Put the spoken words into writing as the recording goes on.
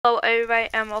Hello everybody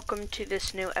and welcome to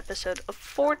this new episode of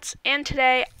Forts, and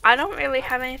today I don't really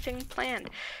have anything planned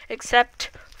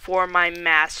except for my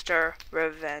master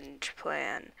revenge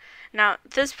plan. Now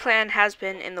this plan has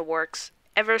been in the works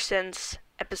ever since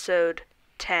episode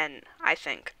 10, I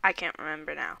think. I can't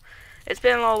remember now. It's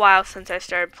been a little while since I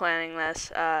started planning this.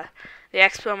 The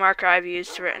expo marker I've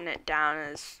used to written it down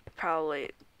is probably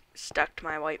stuck to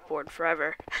my whiteboard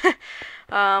forever.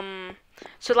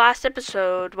 So last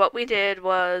episode, what we did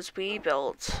was we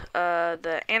built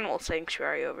the animal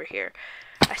sanctuary over here.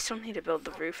 I still need to build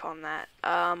the roof on that.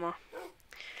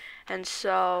 And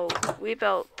so we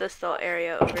built this little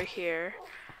area over here.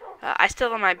 I still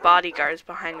have my bodyguards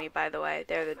behind me, by the way.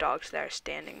 They're the dogs that are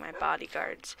standing, my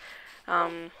bodyguards.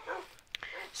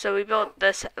 So we built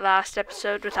this last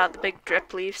episode without the big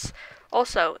drip leaves.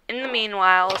 Also, in the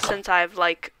meanwhile, since I've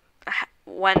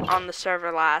went on the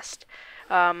server last,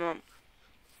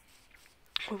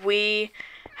 we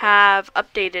have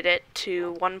updated it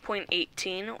to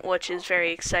 1.18, which is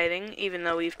very exciting, even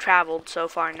though we've traveled so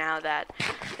far now that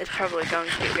it's probably going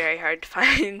to be very hard to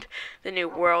find the new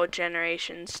world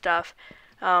generation stuff.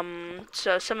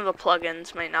 So some of the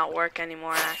plugins might not work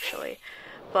anymore, actually.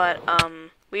 But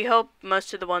we hope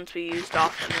most of the ones we use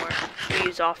often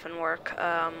work,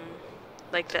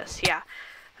 like this, yeah.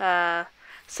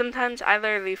 Sometimes I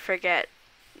literally forget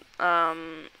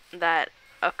that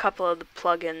a couple of the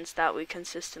plugins that we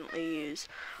consistently use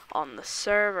on the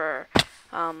server.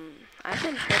 I've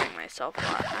been hurting myself a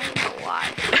lot. I don't know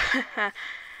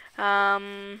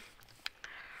why.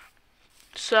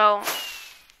 So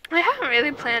I haven't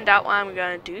really planned out what I'm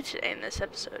going to do today in this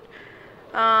episode.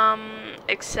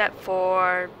 Except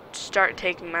for start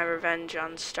taking my revenge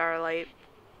on Starlight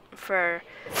for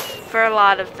a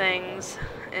lot of things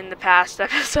in the past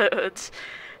episodes.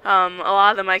 A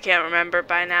lot of them I can't remember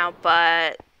by now,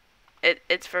 but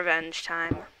it's revenge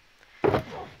time.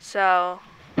 So,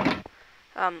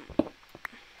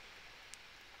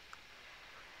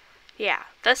 yeah,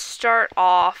 let's start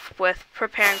off with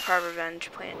preparing for our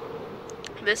revenge plan.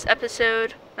 This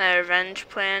episode, my revenge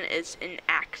plan is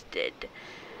enacted.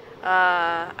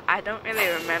 I don't really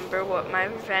remember what my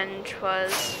revenge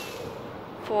was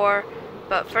for,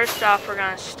 but first off, we're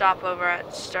gonna stop over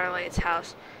at Starlight's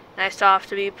house. And I still have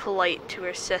to be polite to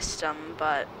her system,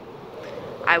 but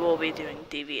I will be doing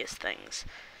devious things.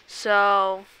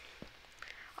 So,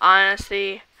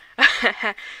 honestly,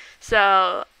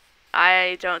 so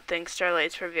I don't think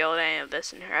Starlight's revealed any of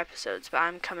this in her episodes, but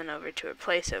I'm coming over to her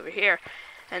place over here.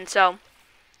 And so,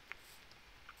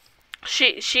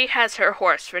 she has her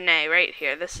horse, Renee, right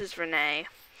here. This is Renee.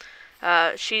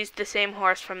 She's the same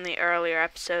horse from the earlier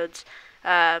episodes.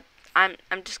 I'm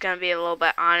just gonna be a little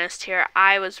bit honest here.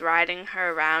 I was riding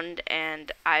her around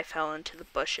and I fell into the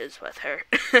bushes with her.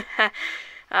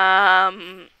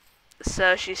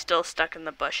 So she's still stuck in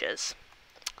the bushes.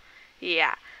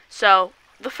 Yeah. So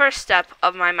the first step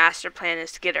of my master plan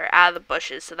is to get her out of the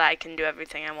bushes so that I can do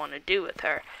everything I want to do with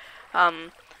her.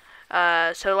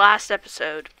 So last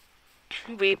episode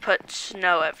we put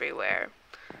snow everywhere.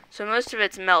 So most of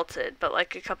it's melted, but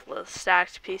like a couple of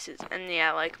stacked pieces. And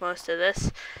yeah, like most of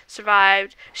this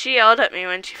survived. She yelled at me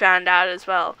when she found out as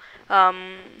well.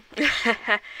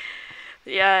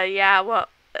 Yeah, well,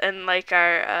 in like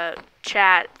our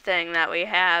chat thing that we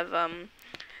have,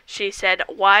 she said,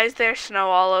 "Why is there snow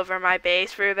all over my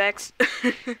base, Rubix?"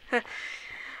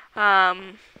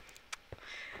 I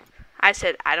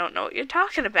said, "I don't know what you're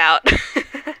talking about."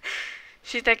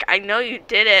 She's like, "I know you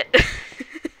did it."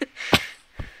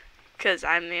 Because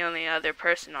I'm the only other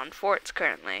person on Forts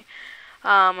currently.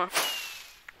 Oh,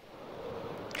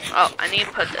 I need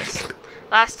to put this.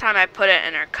 Last time I put it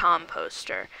in our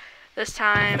composter. This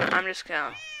time I'm just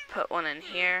gonna put one in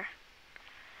here.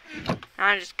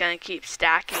 I'm just gonna keep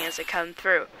stacking as I come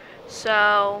through.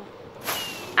 So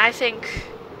I think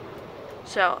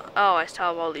oh, I still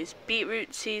have all these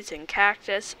beetroot seeds and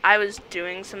cactus. I was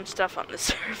doing some stuff on the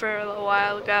server a little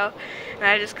while ago, and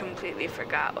I just completely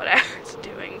forgot what I was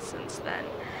doing since then.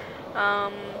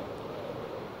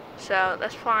 So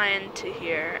let's fly into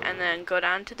here, and then go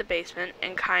down to the basement,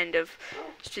 and kind of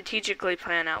strategically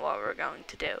plan out what we're going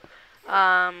to do.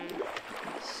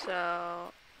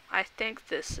 So I think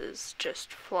this is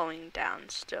just flowing down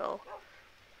still.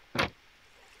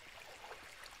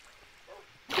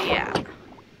 Yeah.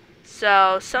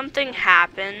 So something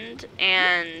happened,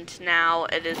 and now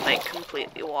it is like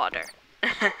completely water.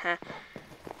 And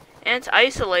it's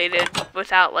isolated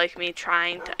without like me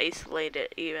trying to isolate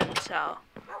it even, so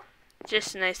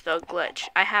just a nice little glitch.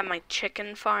 I have my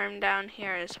chicken farm down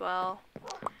here as well.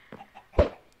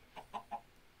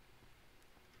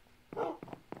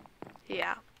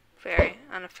 Yeah, very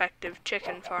non-effective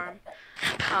chicken farm.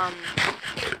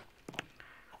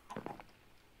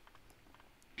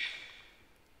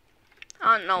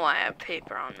 I don't know why I have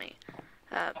paper on me.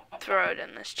 Throw it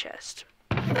in this chest.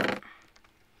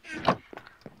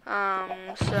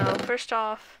 So first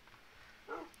off,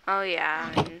 oh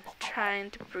yeah, I'm trying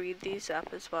to breed these up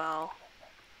as well.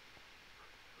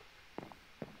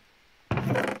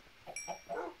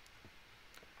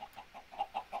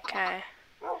 Okay.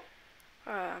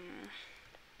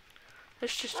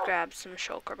 Let's just grab some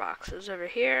shulker boxes over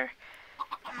here,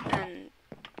 and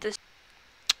this.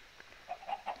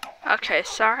 Okay,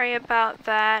 sorry about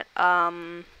that.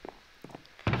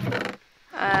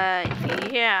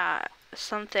 Yeah,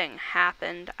 something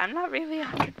happened. I'm not really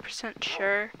 100%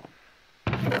 sure,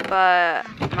 but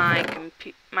my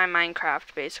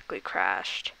Minecraft basically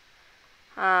crashed.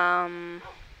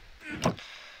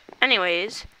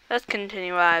 Anyways, let's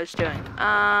continue what I was doing.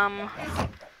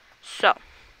 So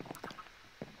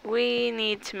we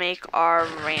need to make our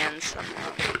ransom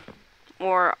room,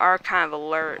 or our kind of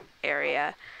alert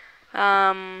area.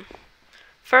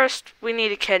 First, we need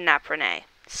to kidnap Renee.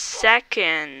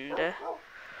 Second,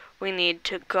 we need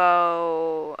to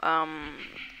go,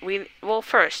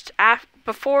 first,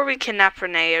 before we kidnap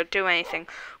Renee or do anything,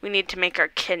 we need to make our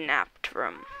kidnapped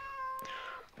room,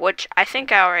 which I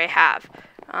think I already have.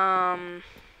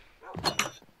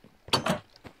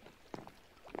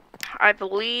 I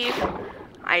believe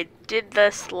I did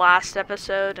this last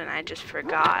episode and I just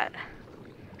forgot.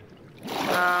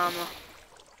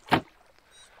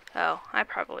 Oh, I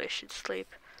probably should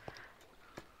sleep.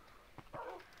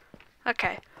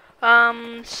 Okay.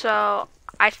 So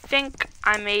I think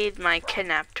I made my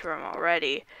kidnapped room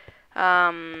already.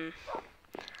 I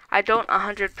don't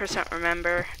 100%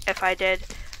 remember if I did.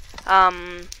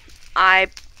 I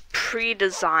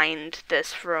pre-designed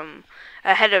this room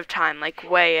ahead of time, like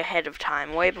way ahead of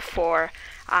time, way before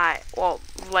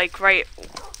like right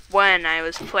when I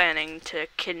was planning to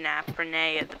kidnap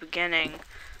Renee at the beginning.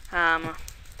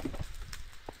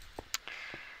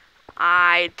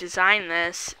 I designed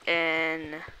this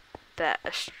in the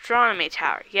astronomy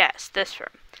tower. Yes, this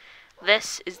room.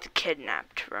 This is the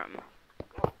kidnapped room.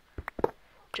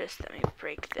 Just let me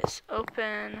break this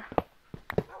open.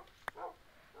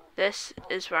 This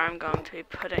is where I'm going to be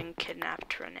putting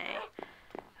kidnapped Renee.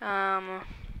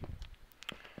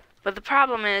 But the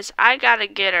problem is, I gotta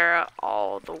get her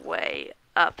all the way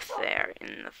up there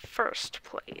in the first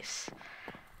place.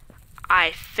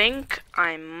 I think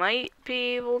I might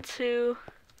be able to,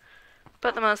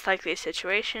 but the most likely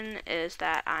situation is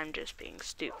that I'm just being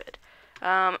stupid.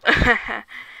 The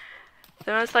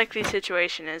most likely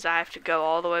situation is I have to go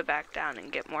all the way back down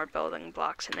and get more building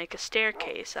blocks and make a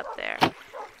staircase up there.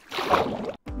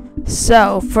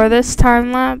 So, for this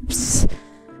time lapse,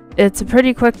 it's a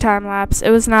pretty quick time lapse.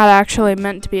 It was not actually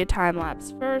meant to be a time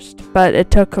lapse first, but it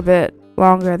took a bit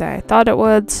longer than I thought it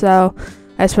would, so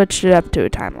I switched it up to a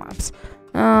time lapse.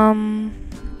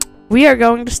 We are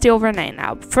going to steal Renee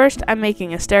now. First, I'm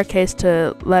making a staircase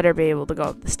to let her be able to go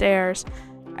up the stairs.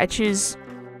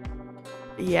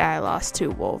 Yeah, I lost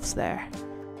 2 wolves there.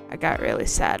 I got really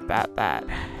sad about that.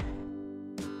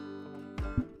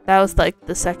 That was like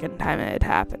the second time it had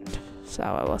happened, so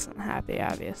I wasn't happy,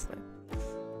 obviously.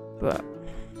 But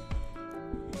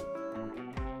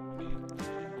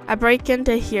I break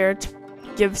into here to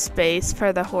give space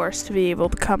for the horse to be able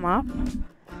to come up.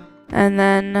 And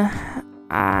then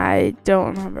I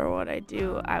don't remember what I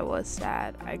do. I was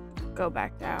sad. I go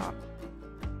back down.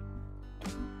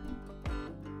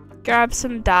 Grab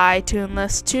some dye to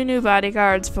enlist 2 new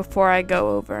bodyguards before I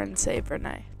go over and save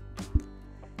Renee.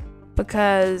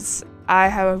 Because I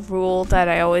have a rule that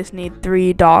I always need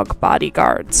 3 dog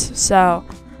bodyguards. So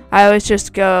I always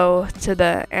just go to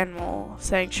the animal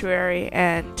sanctuary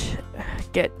and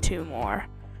get 2 more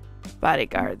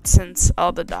bodyguards since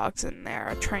all the dogs in there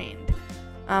are trained.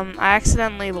 I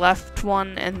accidentally left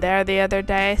one in there the other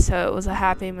day, so it was a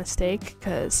happy mistake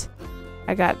because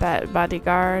I got that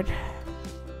bodyguard.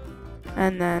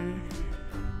 And then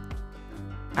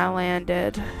I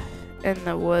landed in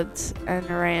the woods and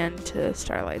ran to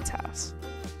Starlight's house.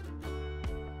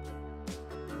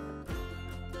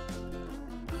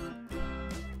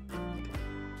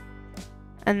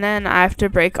 And then I have to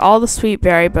break all the sweet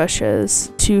berry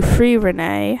bushes to free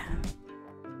Renee.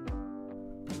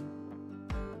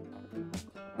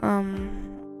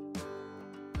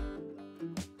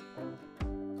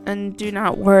 And do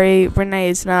not worry, Renee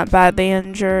is not badly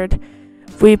injured.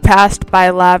 We passed by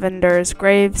Lavender's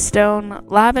gravestone.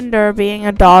 Lavender being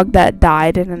a dog that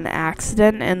died in an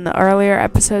accident in the earlier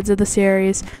episodes of the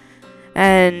series.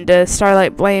 And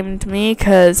Starlight blamed me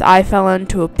because I fell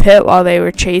into a pit while they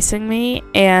were chasing me,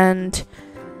 and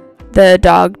the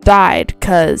dog died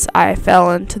because I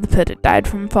fell into the pit. It died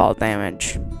from fall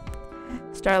damage.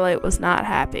 Starlight was not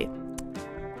happy.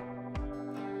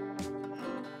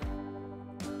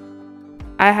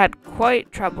 I had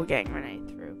quite trouble getting Renee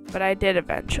through, but I did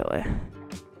eventually.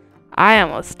 I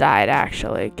almost died,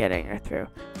 actually, getting her through.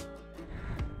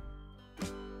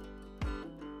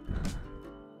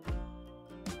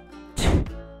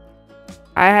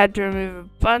 I had to remove a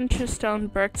bunch of stone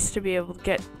bricks to be able to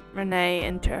get Renee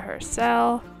into her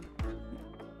cell.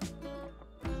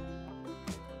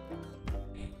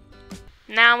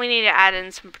 Now we need to add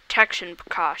in some protection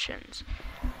precautions.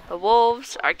 The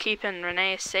wolves are keeping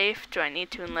Renee safe. Do I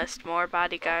need to enlist more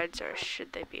bodyguards, or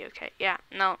should they be okay? Yeah,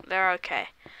 no, they're okay.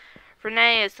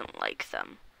 Renee isn't like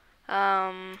them.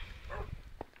 Now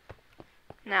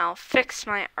fix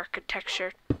my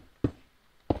architecture,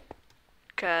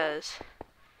 because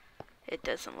it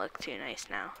doesn't look too nice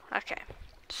now. Okay,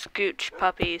 scooch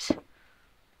puppies.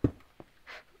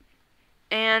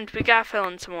 And we gotta fill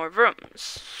in some more rooms.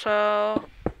 So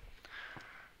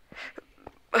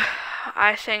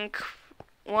I think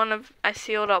I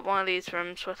sealed up one of these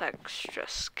rooms with extra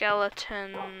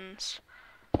skeletons.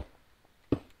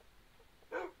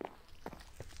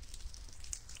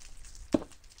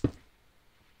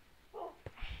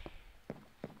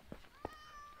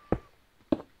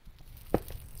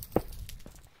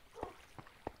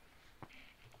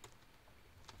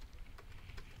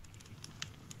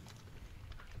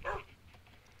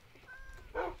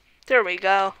 There we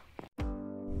go.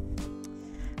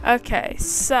 Okay,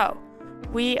 so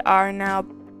we are now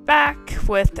back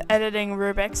with editing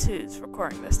Rubix, who's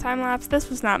recording this time lapse. This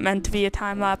was not meant to be a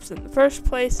time lapse in the first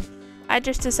place. I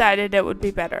just decided it would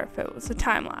be better if it was a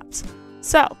time lapse.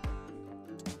 So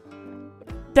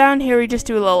down here we just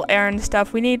do a little errand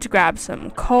stuff. We need to grab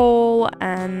some coal,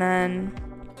 and then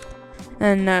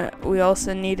we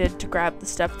also needed to grab the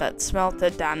stuff that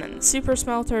smelted down in the super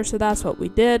smelter, so that's what we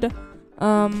did.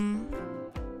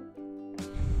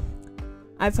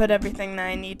 I put everything that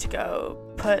I need to go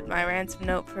put my ransom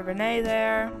note for Renee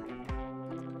there,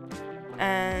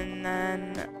 and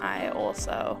then I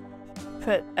also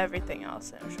put everything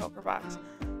else in a shulker box.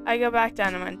 I go back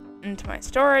down into my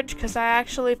storage because I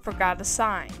actually forgot a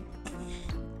sign.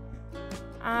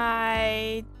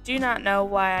 I do not know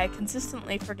why I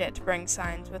consistently forget to bring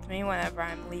signs with me whenever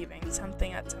I'm leaving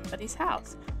something at somebody's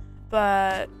house,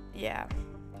 but yeah.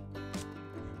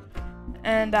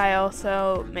 And I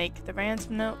also make the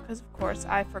ransom note because, of course,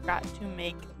 I forgot to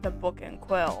make the book and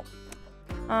quill.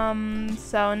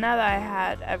 So now that I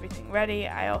had everything ready,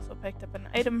 I also picked up an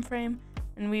item frame,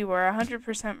 and we were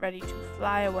 100% ready to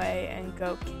fly away and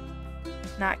go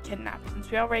not kidnap. Since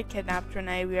we already kidnapped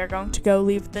Renee, we are going to go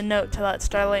leave the note to let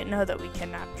Starlight know that we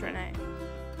kidnapped Renee.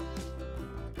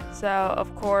 So,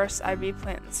 of course, I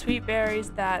replant the sweet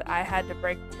berries that I had to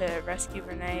break to rescue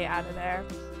Renee out of there.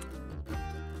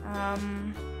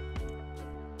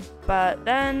 But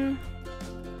then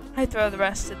I throw the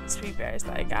rest of the sweet berries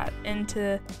that I got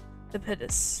into the pit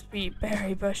of sweet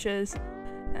berry bushes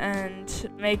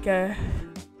and make a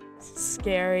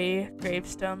scary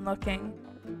gravestone looking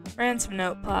ransom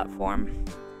note platform.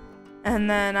 And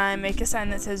then I make a sign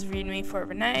that says "Read me for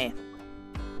Renee."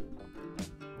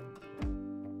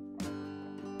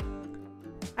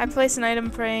 I place an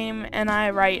item frame and I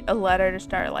write a letter to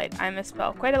Starlight. I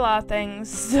misspell quite a lot of things,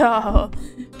 so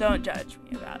don't judge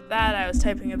me about that. I was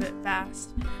typing a bit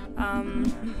fast.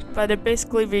 But it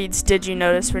basically reads, "Did you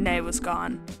notice Renee was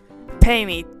gone? Pay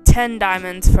me 10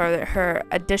 diamonds for her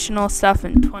additional stuff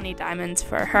and 20 diamonds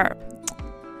for her."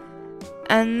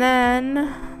 And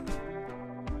then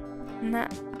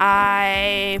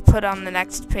I put on the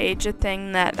next page a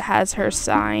thing that has her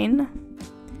sign.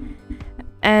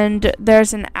 And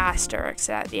there's an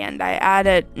asterisk at the end. I add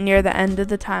it near the end of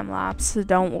the time lapse, so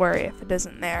don't worry if it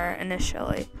isn't there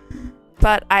initially.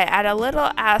 But I add a little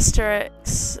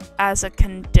asterisk as a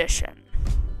condition.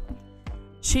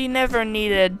 She never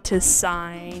needed to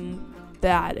sign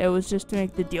that. It was just to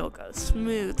make the deal go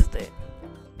smoothly.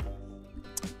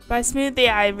 By smoothly,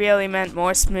 I really meant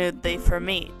more smoothly for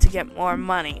me, to get more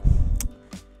money.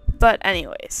 But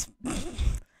anyways,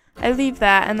 I leave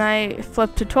that and I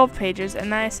flip to 12 pages,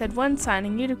 and I said, "When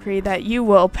signing, you decree that you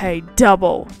will pay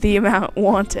double the amount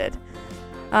wanted."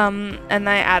 And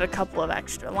I add a couple of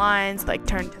extra lines, like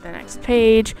turn to the next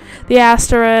page, the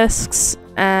asterisks,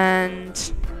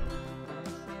 and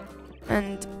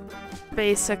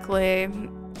basically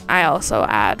I also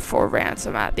add for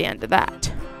ransom at the end of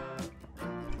that.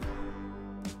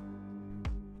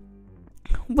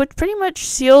 which pretty much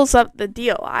seals up the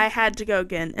deal. I had to go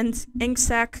get an ink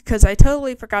sac because I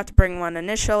totally forgot to bring one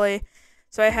initially.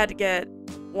 So I had to get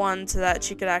one so that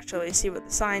she could actually see what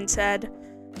the sign said.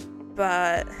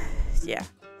 But, yeah.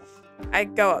 I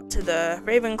go up to the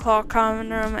Ravenclaw common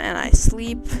room and I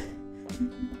sleep.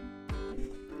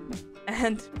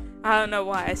 And I don't know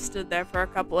why I stood there for a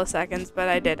couple of seconds, but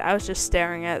I did. I was just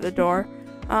staring at the door.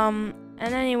 And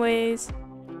anyways,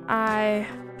 I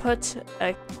put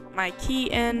my key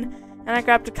in, and I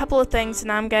grabbed a couple of things,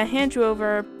 and I'm going to hand you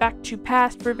over back to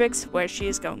past Rubix, where she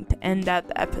is going to end out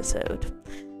the episode.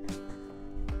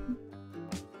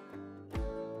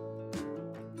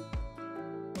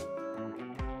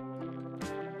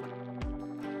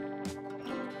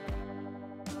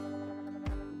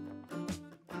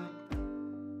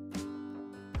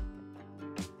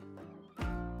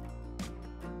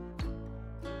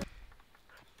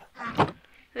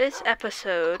 This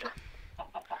episode,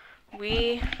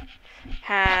 we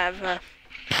have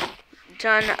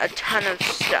done a ton of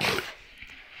stuff.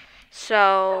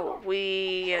 So,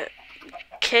 we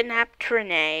kidnapped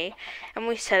Renee, and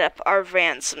we set up our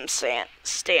ransom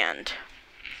stand.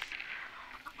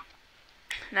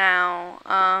 Now,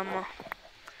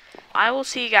 I will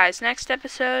see you guys next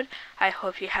episode. I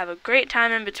hope you have a great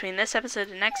time in between this episode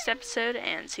and next episode,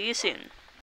 and see you soon.